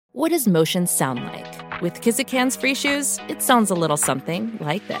What does motion sound like? With Kizikans free shoes, it sounds a little something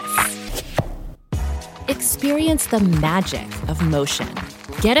like this. Experience the magic of motion.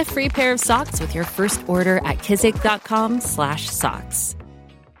 Get a free pair of socks with your first order at kizik.com/socks.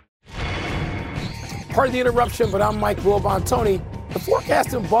 Pardon the interruption, but I'm Mike Wilbon. Tony, the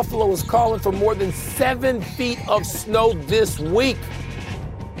forecast in Buffalo is calling for more than 7 feet of snow this week.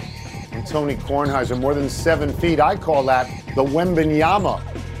 And Tony Kornheiser, more than 7 feet. I call that the Wembanyama,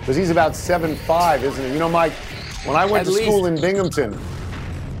 because he's about 7'5", isn't he? You know, Mike, when I went to school in Binghamton,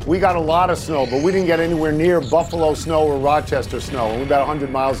 we got a lot of snow, but we didn't get anywhere near Buffalo snow or Rochester snow. And we're about 100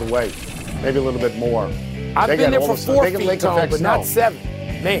 miles away, maybe a little bit more. I've been there for 4 feet, Tom, but not 7.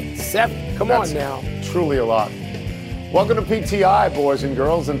 Man, 7. Come on now. Truly a lot. Welcome to PTI, boys and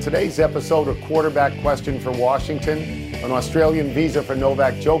girls. In today's episode, a quarterback question for Washington, an Australian visa for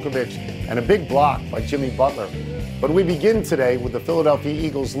Novak Djokovic, and a big block by Jimmy Butler. But we begin today with the Philadelphia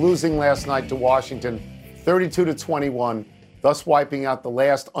Eagles losing last night to Washington 32-21, thus wiping out the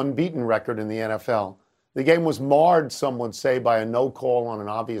last unbeaten record in the NFL. The game was marred, some would say, by a no call on an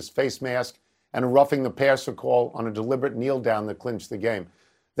obvious face mask and a roughing the passer call on a deliberate kneel down that clinched the game.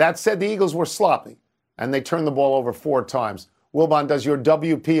 That said, the Eagles were sloppy, and they turned the ball over 4 times. Wilbon, does your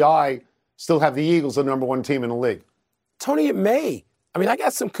WPI still have the Eagles the number 1 team in the league? Tony, it may. I mean, I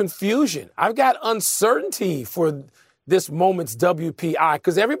got some confusion. I've got uncertainty for this moment's WPI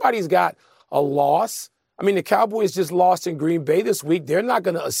because everybody's got a loss. I mean, the Cowboys just lost in Green Bay this week. They're not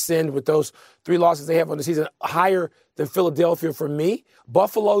going to ascend with those 3 losses they have on the season higher than Philadelphia for me.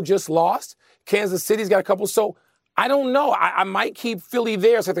 Buffalo just lost. Kansas City's got a couple. So I don't know. I might keep Philly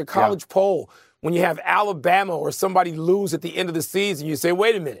there. It's like the college poll. When you have Alabama or somebody lose at the end of the season, you say,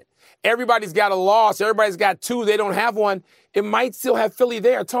 wait a minute. Everybody's got a loss. Everybody's got 2. They don't have one. It might still have Philly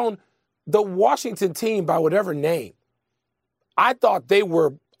there. Tone, the Washington team, by whatever name, I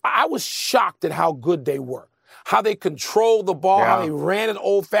was shocked at how good they were, how they controlled the ball, how they ran it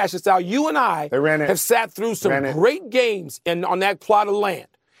old-fashioned style. You and I have sat through some great games on that plot of land.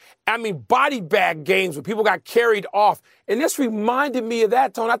 I mean, body bag games where people got carried off. And this reminded me of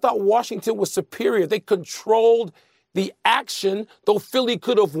that, Tone. I thought Washington was superior. They controlled the action, though Philly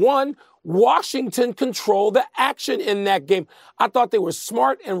could have won. Washington controlled the action in that game. I thought they were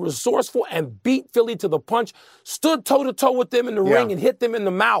smart and resourceful and beat Philly to the punch, stood toe-to-toe with them in the ring and hit them in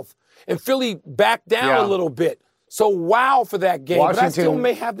the mouth. And Philly backed down a little bit. So wow for that game. But I still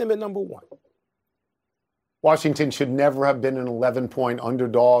may have them at number 1. Washington should never have been an 11-point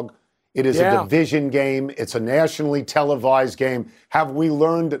underdog. It is a division game. It's a nationally televised game. Have we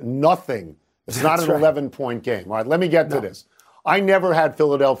learned nothing? It's not an 11-point game. All right, let me get to this. I never had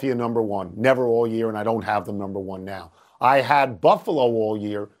Philadelphia number 1, never all year, and I don't have them number 1 now. I had Buffalo all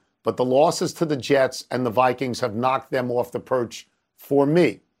year, but the losses to the Jets and the Vikings have knocked them off the perch for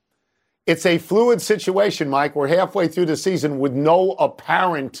me. It's a fluid situation, Mike. We're halfway through the season with no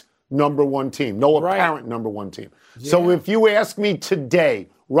apparent number 1 team, no apparent number 1 team. Yeah. So if you ask me today,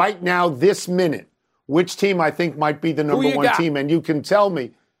 right now, this minute, which team I think might be the number 1 team, and you can tell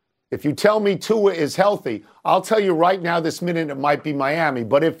me, if you tell me Tua is healthy, I'll tell you right now this minute it might be Miami.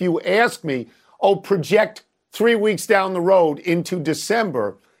 But if you ask me, project 3 weeks down the road into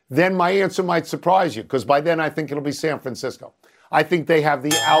December, then my answer might surprise you, because by then I think it'll be San Francisco. I think they have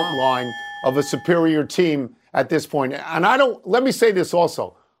the outline of a superior team at this point. And let me say this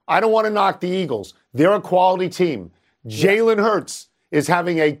also. I don't want to knock the Eagles. They're a quality team. Jalen Hurts is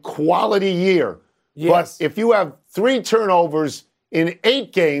having a quality year. Yes. But if you have 3 turnovers in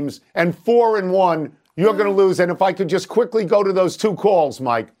 8 games and 4-1, you're going to lose. And if I could just quickly go to those 2 calls,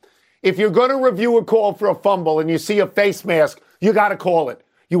 Mike. If you're going to review a call for a fumble and you see a face mask, you got to call it.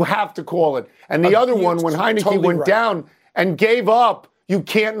 You have to call it. And the other one, when Heineke went down and gave up, you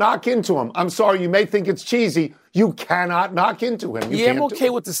can't knock into him. I'm sorry, you may think it's cheesy. You cannot knock into him. I'm okay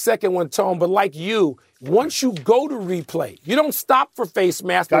with the second one, Tom, but like you, once you go to replay, you don't stop for face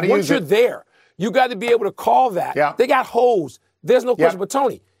mask. But once you're there, you got to be able to call that. Yeah. They got holes. There's no question. But,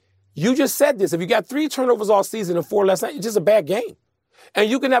 Tony, you just said this. If you got 3 turnovers all season and 4 last night, it's just a bad game.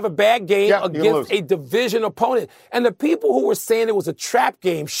 And you can have a bad game against a division opponent. And the people who were saying it was a trap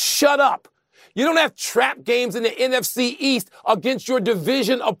game, shut up. You don't have trap games in the NFC East against your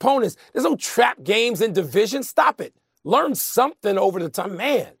division opponents. There's no trap games in division. Stop it. Learn something over the time.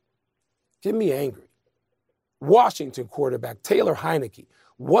 Man, get me angry. Washington quarterback Taylor Heineke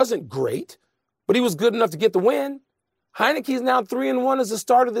wasn't great, but he was good enough to get the win. Heineke's now 3-1 as the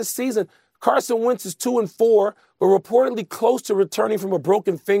start of this season. Carson Wentz is 2-4, but reportedly close to returning from a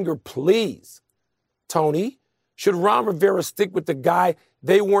broken finger. Please, Tony, should Ron Rivera stick with the guy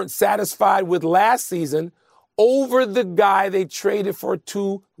they weren't satisfied with last season, over the guy they traded for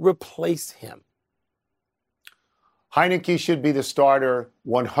to replace him? Heinicke should be the starter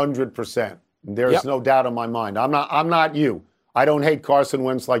 100%. There's no doubt in my mind. I'm not you. I don't hate Carson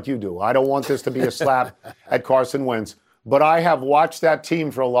Wentz like you do. I don't want this to be a slap at Carson Wentz. But I have watched that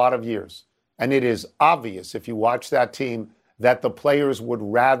team for a lot of years. And it is obvious, if you watch that team, that the players would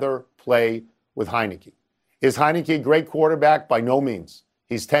rather play with Heinicke. Is Heinicke a great quarterback? By no means.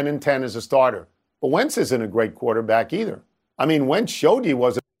 He's 10-10 as a starter. But Wentz isn't a great quarterback either. I mean, Wentz showed he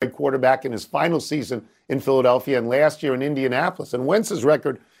was a great quarterback in his final season in Philadelphia and last year in Indianapolis. And Wentz's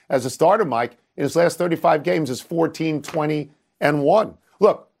record as a starter, Mike, in his last 35 games is 14-20-1.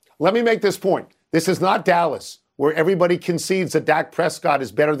 Look, let me make this point. This is not Dallas, where everybody concedes that Dak Prescott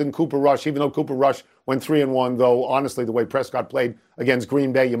is better than Cooper Rush, even though Cooper Rush went 3-1, though, honestly, the way Prescott played against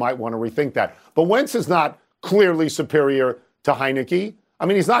Green Bay, you might want to rethink that. But Wentz is not clearly superior to Heinicke. I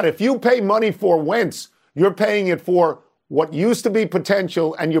mean, he's not. If you pay money for Wentz, you're paying it for what used to be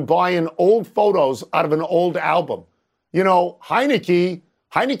potential, and you're buying old photos out of an old album. You know, Heinicke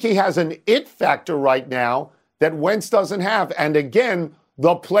has an it factor right now that Wentz doesn't have. And again,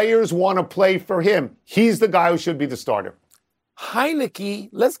 the players want to play for him. He's the guy who should be the starter. Heinicke,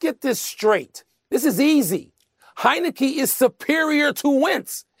 let's get this straight. This is easy. Heinicke is superior to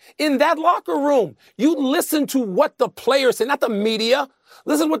Wentz. In that locker room, you listen to what the players say, not the media.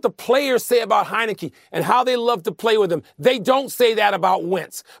 Listen to what the players say about Heinicke and how they love to play with him. They don't say that about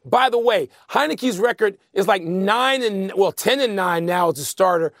Wentz. By the way, Heinicke's record is like 10-9 now as a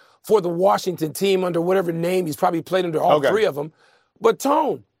starter for the Washington team under whatever name. He's probably played under all three of them. But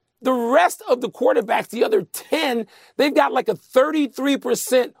Tone, the rest of the quarterbacks, the other 10, they've got like a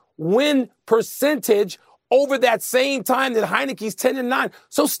 33% win percentage over that same time that Heinicke's 10-9.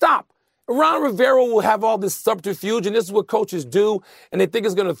 So stop. Ron Rivera will have all this subterfuge, and this is what coaches do, and they think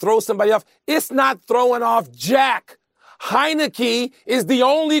it's going to throw somebody off. It's not throwing off Jack. Heinicke is the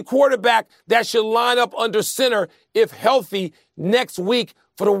only quarterback that should line up under center, if healthy, next week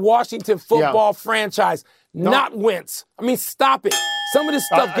for the Washington football franchise, not Wentz. I mean, stop it. Some of this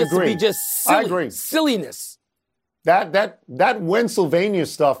stuff gets to be just silliness. That Wentzylvania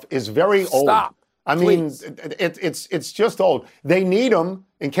stuff is very old. Stop. I mean, it's just old. They need him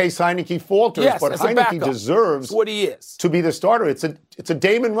in case Heinicke falters, but Heinicke deserves what he is to be the starter. It's a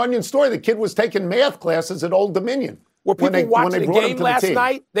Damon Runyon story. The kid was taking math classes at Old Dominion. Were people watching the game last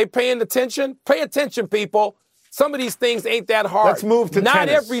night? They paying attention? Pay attention, people. Some of these things ain't that hard. Let's move to tennis. Not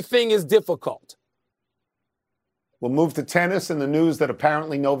everything is difficult. We'll move to tennis and the news that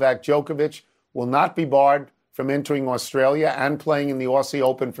apparently Novak Djokovic will not be barred from entering Australia and playing in the Aussie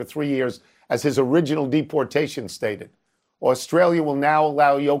Open for 3 years, as his original deportation stated. Australia will now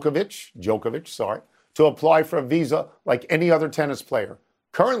allow Djokovic, to apply for a visa like any other tennis player.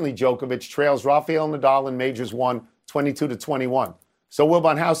 Currently, Djokovic trails Rafael Nadal in Majors 1, 22-21. So,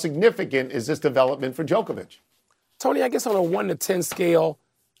 Wilbon, how significant is this development for Djokovic? Tony, I guess on a 1 to 10 scale,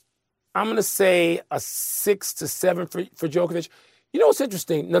 I'm going to say a 6 to 7 for Djokovic. You know what's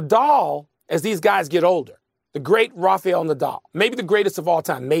interesting? Nadal, as these guys get older, the great Rafael Nadal, maybe the greatest of all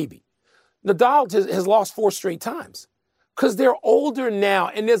time, maybe. Nadal has lost 4 straight times because they're older now,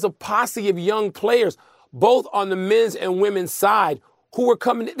 and there's a posse of young players, both on the men's and women's side, who are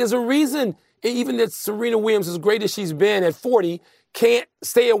coming. There's a reason, even that Serena Williams, as great as she's been at 40, can't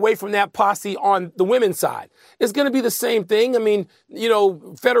stay away from that posse on the women's side. It's going to be the same thing. I mean,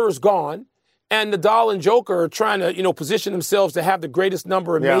 Federer's gone, and Nadal and Joker are trying to, position themselves to have the greatest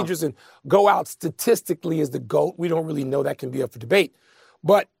number of majors and go out statistically as the GOAT. We don't really know. That can be up for debate.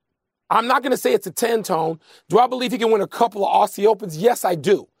 But I'm not going to say it's a 10 tone. Do I believe he can win a couple of Aussie Opens? Yes, I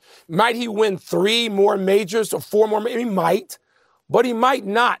do. Might he win 3 more majors or 4 more? He might, but he might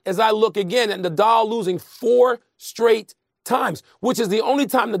not. As I look again at Nadal losing 4 straight times, which is the only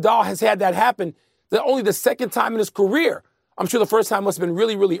time Nadal has had that happen, only the second time in his career. I'm sure the first time must have been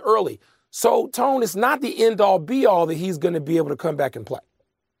really, really early. So, Tone, it's not the end-all, be-all that he's going to be able to come back and play.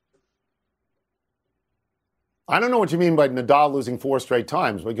 I don't know what you mean by Nadal losing 4 straight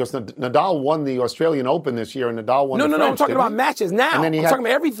times, because Nadal won the Australian Open this year, and Nadal won the French, I'm talking about matches now. I'm talking about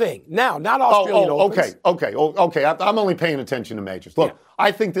everything now, not Australian Opens. Okay. I'm only paying attention to majors. Look,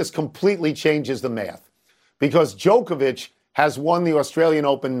 I think this completely changes the math, because Djokovic has won the Australian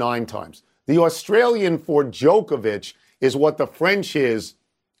Open 9 times. The Australian for Djokovic is what the French is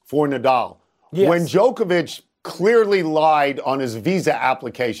for Nadal. Yes. When Djokovic clearly lied on his visa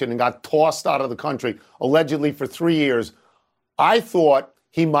application and got tossed out of the country, allegedly for 3 years, I thought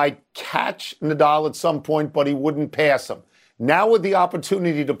he might catch Nadal at some point, but he wouldn't pass him. Now with the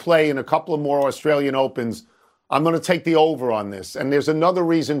opportunity to play in a couple of more Australian Opens, I'm going to take the over on this. And there's another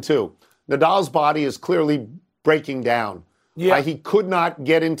reason, too. Nadal's body is clearly breaking down. Yeah. He could not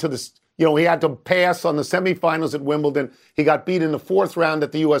get into the, he had to pass on the semifinals at Wimbledon. He got beat in the fourth round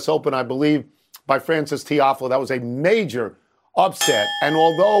at the U.S. Open, I believe, by Francis Tiafoe. That was a major upset. And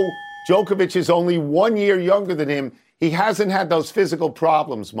although Djokovic is only 1 year younger than him, he hasn't had those physical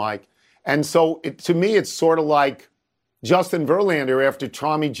problems, Mike. And so to me, it's sort of like Justin Verlander after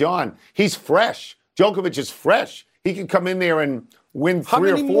Tommy John. He's fresh. Djokovic is fresh. He can come in there and win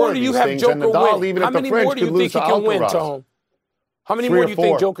 3 or 4 of these things. And Nadal, even at the French, could lose to Alcaraz. How many more do you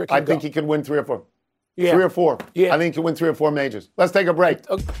think Joker can I think he can win 3 or 4. Yeah. 3 or 4. Yeah. I think he can win 3 or 4 majors. Let's take a break.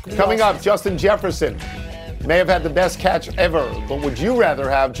 Coming up, Justin Jefferson may have had the best catch ever, but would you rather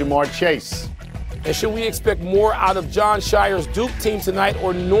have Jamar Chase? And should we expect more out of Jon Scheyer's Duke team tonight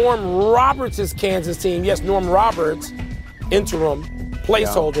or Norm Roberts' Kansas team? Yes, Norm Roberts, interim,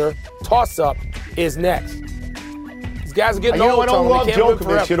 placeholder, toss-up, is next. These guys are getting old. I don't love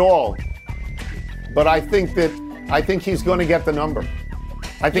Djokovic at all, but I think he's going to get the number.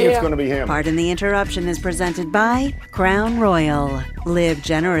 I think it's going to be him. Pardon the Interruption is presented by Crown Royal. Live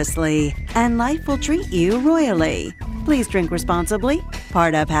generously, and life will treat you royally. Please drink responsibly.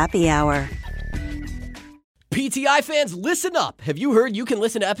 Part of Happy Hour. PTI fans, listen up. Have you heard you can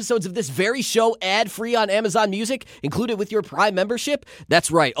listen to episodes of this very show ad-free on Amazon Music, included with your Prime membership? That's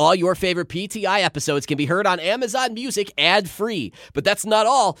right. All your favorite PTI episodes can be heard on Amazon Music ad-free. But that's not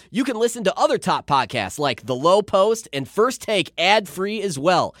all. You can listen to other top podcasts like The Low Post and First Take ad-free as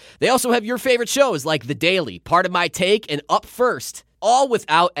well. They also have your favorite shows like The Daily, Part of My Take, and Up First, all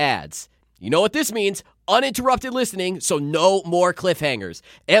without ads. You know what this means? Uninterrupted listening, so no more cliffhangers.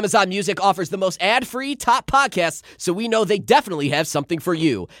 Amazon Music offers the most ad-free top podcasts, so we know they definitely have something for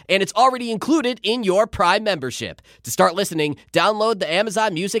you. And it's already included in your Prime membership. To start listening, download the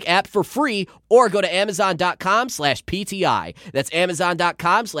Amazon Music app for free or go to amazon.com/PTI. That's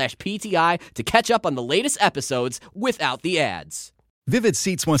amazon.com/PTI to catch up on the latest episodes without the ads. Vivid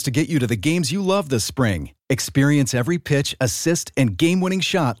Seats wants to get you to the games you love this spring. Experience every pitch, assist, and game-winning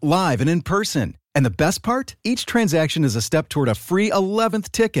shot live and in person. And the best part? Each transaction is a step toward a free 11th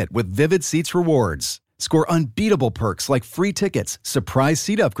ticket with Vivid Seats rewards. Score unbeatable perks like free tickets, surprise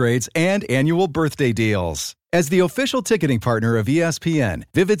seat upgrades, and annual birthday deals. As the official ticketing partner of ESPN,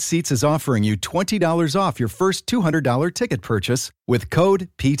 Vivid Seats is offering you $20 off your first $200 ticket purchase with code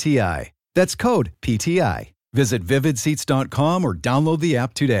PTI. That's code PTI. Visit vividseats.com or download the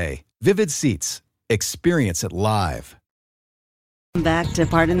app today. Vivid Seats. Experience it live. Back to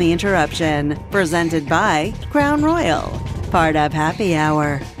Pardon the Interruption, presented by Crown Royal, part of Happy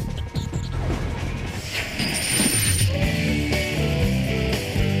Hour.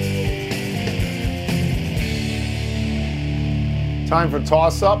 Time for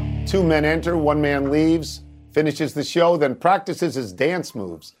toss-up. 2 men enter, 1 man leaves, finishes the show, then practices his dance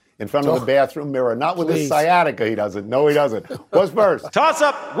moves in front of the bathroom mirror. Not with his sciatica, he doesn't. No, he doesn't. What's first?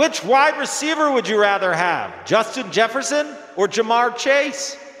 Toss-up. Which wide receiver would you rather have? Justin Jefferson or Jamar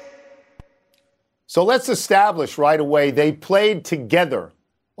Chase? So let's establish right away they played together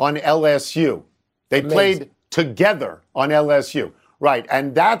on LSU. They played together on LSU. Right,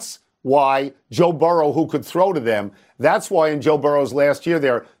 and that's why Joe Burrow, who could throw to them, that's why in Joe Burrow's last year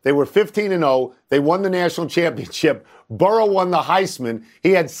there, they were 15-0. They won the national championship. Burrow won the Heisman.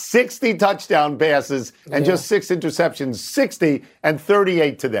 He had 60 touchdown passes and just 6 interceptions, 60 and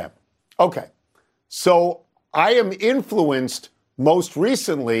 38 to them. Okay, so I am influenced most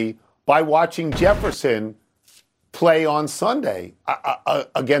recently by watching Jefferson play on Sunday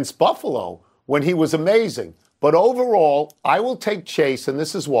against Buffalo when he was amazing. But overall, I will take Chase, and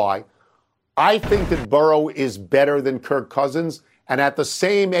this is why. I think that Burrow is better than Kirk Cousins, and at the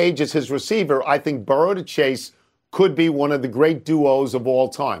same age as his receiver, I think Burrow to Chase could be one of the great duos of all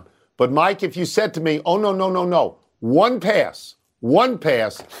time. But, Mike, if you said to me, oh, no, one pass,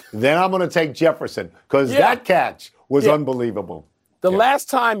 then I'm going to take Jefferson, because that catch was unbelievable. The last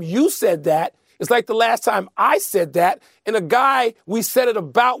time you said that, it's like the last time I said that, and a guy we said it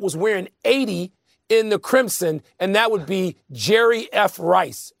about was wearing 80 in the Crimson, and that would be Jerry F.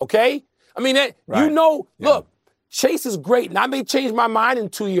 Rice, okay? I mean, look, Chase is great, and I may change my mind in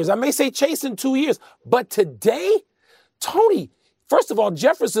 2 years. I may say Chase in 2 years. But today, Tony, first of all,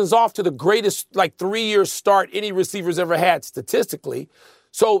 Jefferson's off to the greatest, 3-year start any receiver's ever had statistically.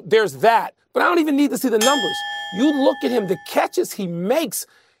 So there's that. But I don't even need to see the numbers. You look at him, the catches he makes,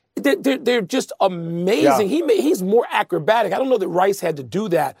 they're just amazing. Yeah. He's more acrobatic. I don't know that Rice had to do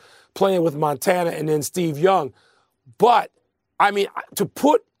that playing with Montana and then Steve Young. But, I mean, to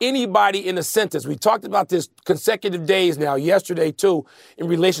put anybody in a sentence, we talked about this consecutive days now, yesterday too, in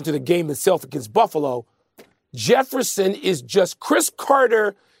relation to the game itself against Buffalo. Jefferson is just Chris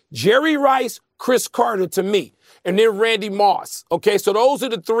Carter Jerry Rice, Chris Carter to me, and then Randy Moss. Okay, so those are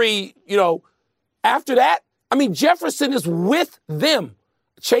the three, After that, Jefferson is with them.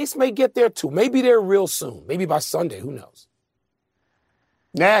 Chase may get there too. Maybe they're real soon. Maybe by Sunday. Who knows?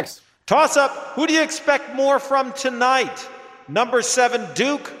 Next. Toss-up. Who do you expect more from tonight? Number 7,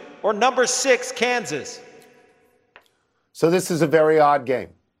 Duke, or number 6, Kansas? So this is a very odd game.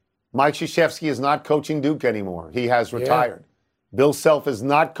 Mike Krzyzewski is not coaching Duke anymore. He has retired. Bill Self is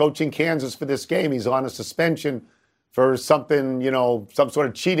not coaching Kansas for this game. He's on a suspension for something, some sort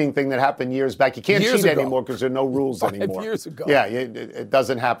of cheating thing that happened years back. You can't cheat anymore because there are no rules anymore. 5 years ago. Yeah, it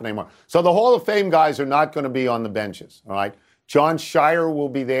doesn't happen anymore. So the Hall of Fame guys are not going to be on the benches, all right? John Shire will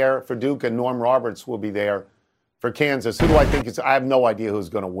be there for Duke, and Norm Roberts will be there for Kansas. Who do I think is? I have no idea who's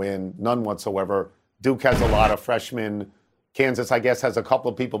going to win, none whatsoever. Duke has a lot of freshmen. Kansas, I guess, has a couple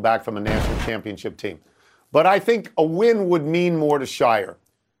of people back from a national championship team. But I think a win would mean more to Shire.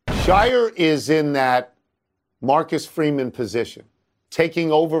 Shire is in that Marcus Freeman position,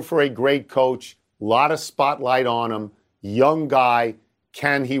 taking over for a great coach, a lot of spotlight on him, young guy.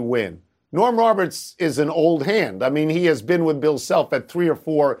 Can he win? Norm Roberts is an old hand. He has been with Bill Self at 3 or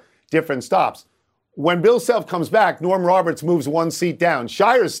 4 different stops. When Bill Self comes back, Norm Roberts moves 1 seat down.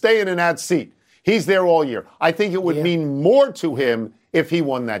 Shire's staying in that seat. He's there all year. I think it would mean more to him if he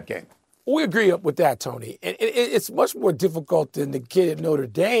won that game. We agree with that, Tony. And it's much more difficult than the kid at Notre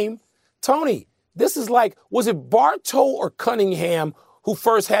Dame. Tony, this is like, was it Bartow or Cunningham who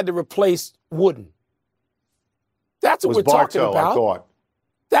first had to replace Wooden? That's what we're talking about. I thought.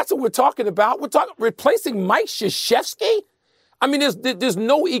 That's what we're talking about. We're talking replacing Mike Krzyzewski. There's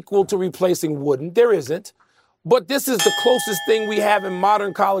no equal to replacing Wooden. There isn't. But this is the closest thing we have in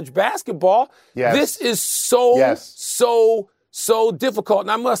modern college basketball. Yes. This is so difficult.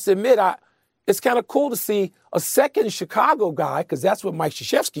 And I must admit, it's kind of cool to see a second Chicago guy, because that's what Mike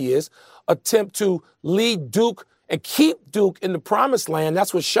Krzyzewski is, attempt to lead Duke and keep Duke in the promised land.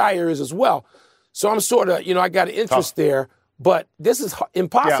 That's what Shire is as well. So I'm sort of, I got an interest there. But this is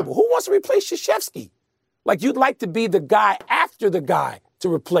impossible. Who wants to replace Krzyzewski? Like, you'd like to be the guy after the guy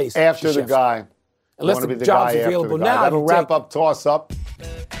to replace After the guy. Unless the job's available now. That'll wrap up Toss-Up.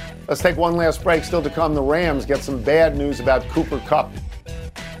 Let's take one last break. Still to come, the Rams get some bad news about Cooper Kupp.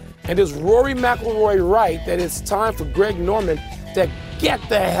 And is Rory McIlroy right that it's time for Greg Norman to get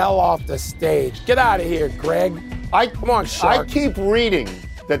the hell off the stage? Get out of here, Greg. Come on, Shark. I keep reading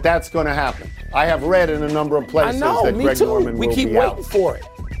that that's going to happen. I have read in a number of places that Greg Norman will be out. We keep waiting for it.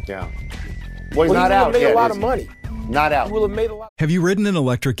 Yeah. Well, he's not out yet. He will have made a lot of money. Not out. He will have made a lot. Have you ridden an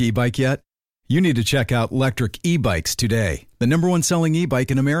electric e-bike yet? You need to check out Lectric E-Bikes today, the #1 selling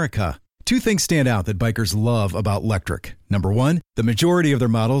e-bike in America. 2 things stand out that bikers love about Lectric. Number 1, the majority of their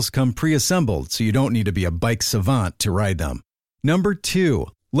models come pre-assembled, so you don't need to be a bike savant to ride them. Number 2,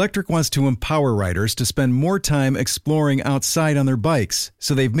 Lectric wants to empower riders to spend more time exploring outside on their bikes,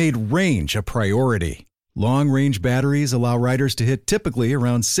 so they've made range a priority. Long-range batteries allow riders to hit typically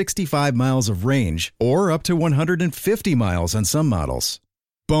around 65 miles of range, or up to 150 miles on some models.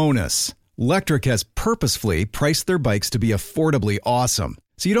 Bonus! Lectric has purposefully priced their bikes to be affordably awesome,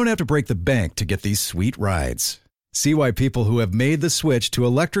 so you don't have to break the bank to get these sweet rides. See why people who have made the switch to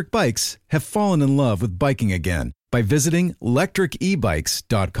electric bikes have fallen in love with biking again by visiting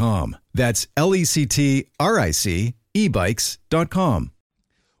lectricebikes.com. That's LECTRIC ebikes.com.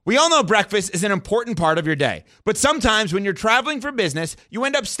 We all know breakfast is an important part of your day, but sometimes when you're traveling for business, you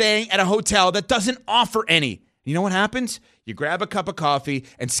end up staying at a hotel that doesn't offer any. You know what happens? You grab a cup of coffee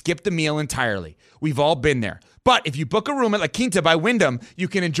and skip the meal entirely. We've all been there. But if you book a room at La Quinta by Wyndham, you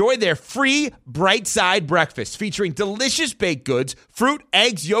can enjoy their free Bright Side breakfast featuring delicious baked goods, fruit,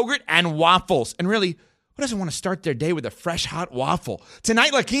 eggs, yogurt, and waffles. And really, who doesn't want to start their day with a fresh, hot waffle?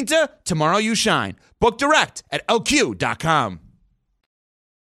 Tonight, La Quinta, tomorrow you shine. Book direct at lq.com.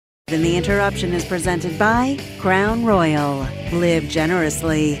 And the interruption is presented by Crown Royal. Live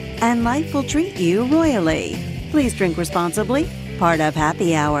generously, and life will treat you royally. Please drink responsibly. Part of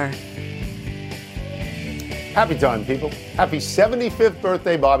Happy Hour. Happy time, people. Happy 75th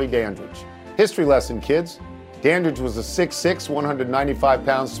birthday, Bobby Dandridge. History lesson, kids. Dandridge was a 6'6",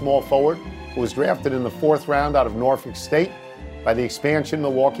 195-pound small forward who was drafted in the 4th round out of Norfolk State by the expansion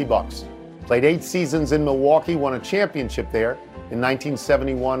Milwaukee Bucks. Played 8 seasons in Milwaukee, won a championship there in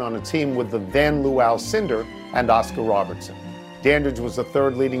 1971 on a team with the then Lou Alcindor and Oscar Robertson. Dandridge was the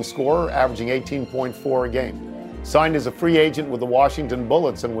 3rd leading scorer, averaging 18.4 a game. Signed as a free agent with the Washington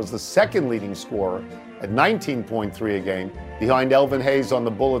Bullets and was the 2nd leading scorer at 19.3 a game, behind Elvin Hayes on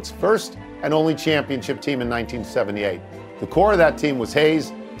the Bullets' first and only championship team in 1978. The core of that team was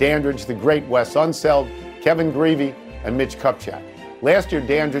Hayes, Dandridge, the great Wes Unseld, Kevin Greavy, and Mitch Kupchak. Last year,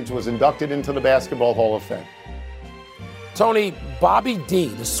 Dandridge was inducted into the Basketball Hall of Fame. Tony, Bobby D,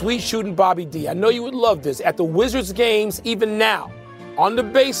 the sweet shooting Bobby D. I know you would love this. At the Wizards games, even now, on the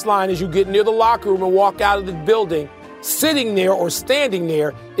baseline as you get near the locker room and walk out of the building, sitting there or standing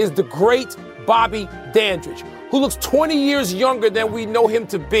there is the great Bobby Dandridge, who looks 20 years younger than we know him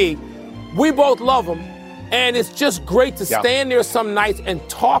to be. We both love him, and it's just great to stand there some nights and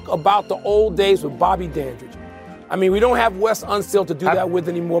talk about the old days with Bobby Dandridge. I mean, we don't have Wes Unseld to do that with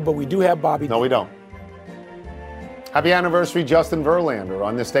anymore, but we do have Bobby. No, we don't. Happy anniversary, Justin Verlander.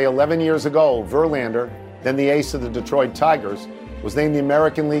 On this day 11 years ago, Verlander, then the ace of the Detroit Tigers, was named the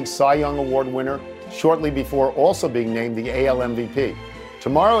American League Cy Young Award winner shortly before also being named the AL MVP.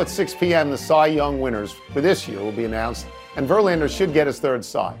 Tomorrow at 6 p.m., the Cy Young winners for this year will be announced, and Verlander should get his third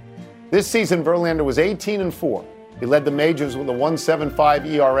Cy. This season, Verlander was 18-4. He led the majors with a 1.75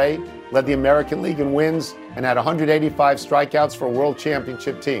 ERA, led the American League in wins, and had 185 strikeouts for a World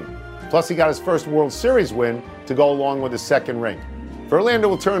Championship team. Plus, he got his first World Series win to go along with his second ring. Verlander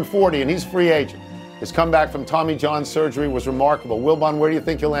will turn 40, and he's free agent. His comeback from Tommy John surgery was remarkable. Wilbon, where do you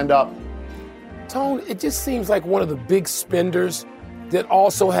think he'll end up? Tone, it just seems like one of the big spenders that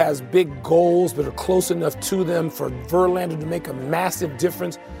also has big goals but are close enough to them for Verlander to make a massive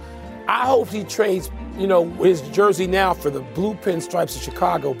difference. I hope he trades, his jersey now for the blue pinstripes of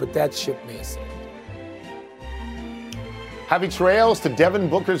Chicago, but that ship may have sailed. Happy trails to Devin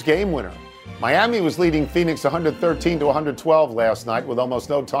Booker's game winner. Miami was leading Phoenix 113-112 last night with almost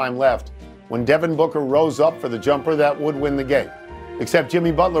no time left when Devin Booker rose up for the jumper that would win the game. Except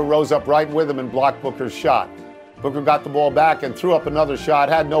Jimmy Butler rose up right with him and blocked Booker's shot. Booker got the ball back and threw up another shot,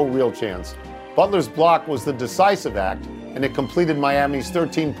 had no real chance. Butler's block was the decisive act, and it completed Miami's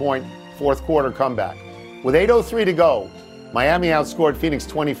 13-point fourth quarter comeback. With 8:03 to go, Miami outscored Phoenix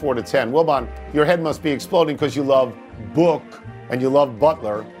 24-10. Wilbon, your head must be exploding because you love Book and you love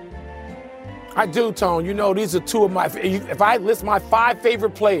Butler. I do, Tone. These are two of my, if I list my 5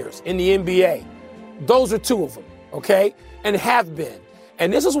 favorite players in the NBA, those are 2 of them, okay? And have been.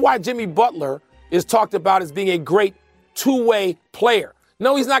 And this is why Jimmy Butler is talked about as being a great two-way player.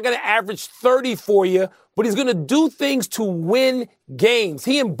 No, he's not going to average 30 for you, but he's going to do things to win games.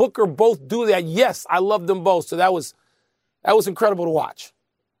 He and Booker both do that. Yes, I love them both. So that was incredible to watch.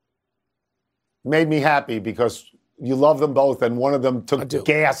 Made me happy because you love them both, and one of them took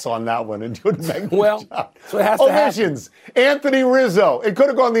gas on that one and did a magnificent job. So it has to Omissions. Anthony Rizzo. It could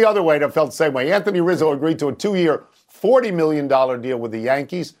have gone the other way. It felt the same way. Anthony Rizzo agreed to a 2-year, $40 million deal with the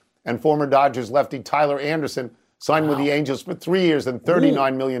Yankees, and former Dodgers lefty Tyler Anderson signed with the Angels for 3 years and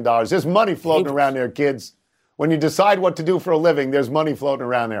 $39 million. There's money floating around there, kids. When you decide what to do for a living, there's money floating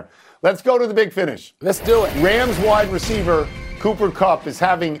around there. Let's go to the big finish. Let's do it. Rams wide receiver Cooper Kupp is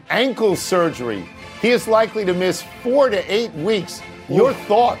having ankle surgery. He is likely to miss 4 to 8 weeks. Your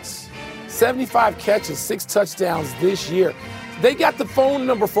thoughts? 75 catches, 6 touchdowns this year. They got the phone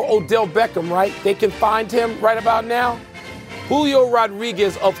number for Odell Beckham, right? They can find him right about now. Julio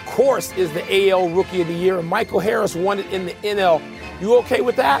Rodriguez, of course, is the AL Rookie of the Year, and Michael Harris won it in the NL. You okay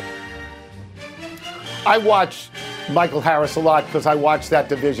with that? I watch Michael Harris a lot because I watch that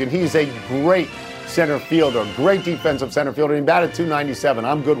division. He's a great center fielder, great defensive center fielder. He batted .297.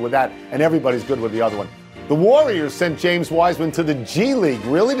 I'm good with that, and everybody's good with the other one. The Warriors sent James Wiseman to the G League.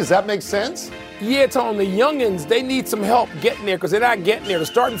 Really? Does that make sense? Yeah, Tom, the youngins, they need some help getting there because they're not getting there. The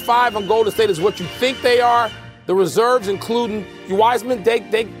starting 5 on Golden State is what you think they are. The reserves, including Wiseman, they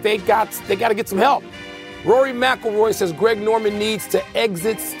got to get some help. Rory McIlroy says Greg Norman needs to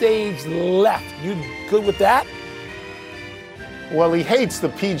exit stage left. You good with that? Well, he hates the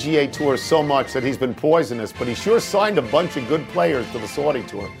PGA Tour so much that he's been poisonous, but he sure signed a bunch of good players to the Saudi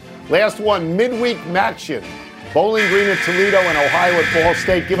Tour. Last one, midweek action. Bowling Green at Toledo and Ohio at Ball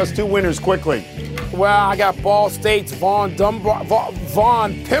State. Give us 2 winners quickly. Well, I got Ball State's Vaughn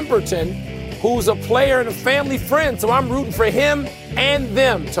Pemberton, who's a player and a family friend, so I'm rooting for him and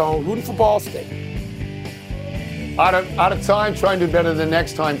them, Tone. Rooting for Ball State. Out of time, trying to do better than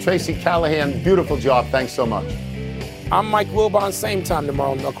next time. Tracy Callahan, beautiful job. Thanks so much. I'm Mike Wilbon, same time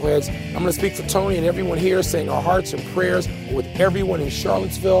tomorrow, Knuckleheads. I'm going to speak for Tony and everyone here, saying our hearts and prayers are with everyone in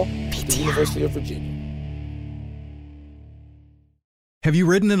Charlottesville, the University of Virginia. Have you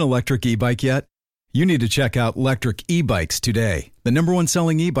ridden an electric e-bike yet? You need to check out Lectric E-Bikes today, the #1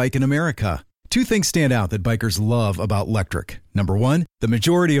 selling e-bike in America. 2 things stand out that bikers love about Lectric. Number 1, the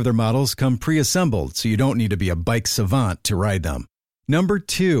majority of their models come pre-assembled, so you don't need to be a bike savant to ride them. Number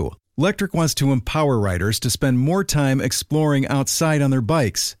 2, Lectric wants to empower riders to spend more time exploring outside on their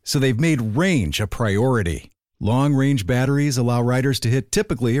bikes, so they've made range a priority. Long-range batteries allow riders to hit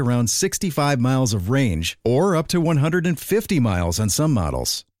typically around 65 miles of range or up to 150 miles on some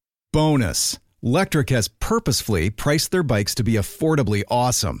models. Bonus, Lectric has purposefully priced their bikes to be affordably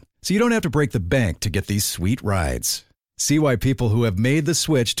awesome, so you don't have to break the bank to get these sweet rides. See why people who have made the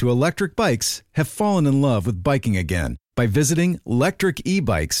switch to electric bikes have fallen in love with biking again by visiting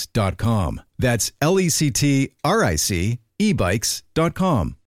lectricebikes.com. That's LECTRIC ebikes.com.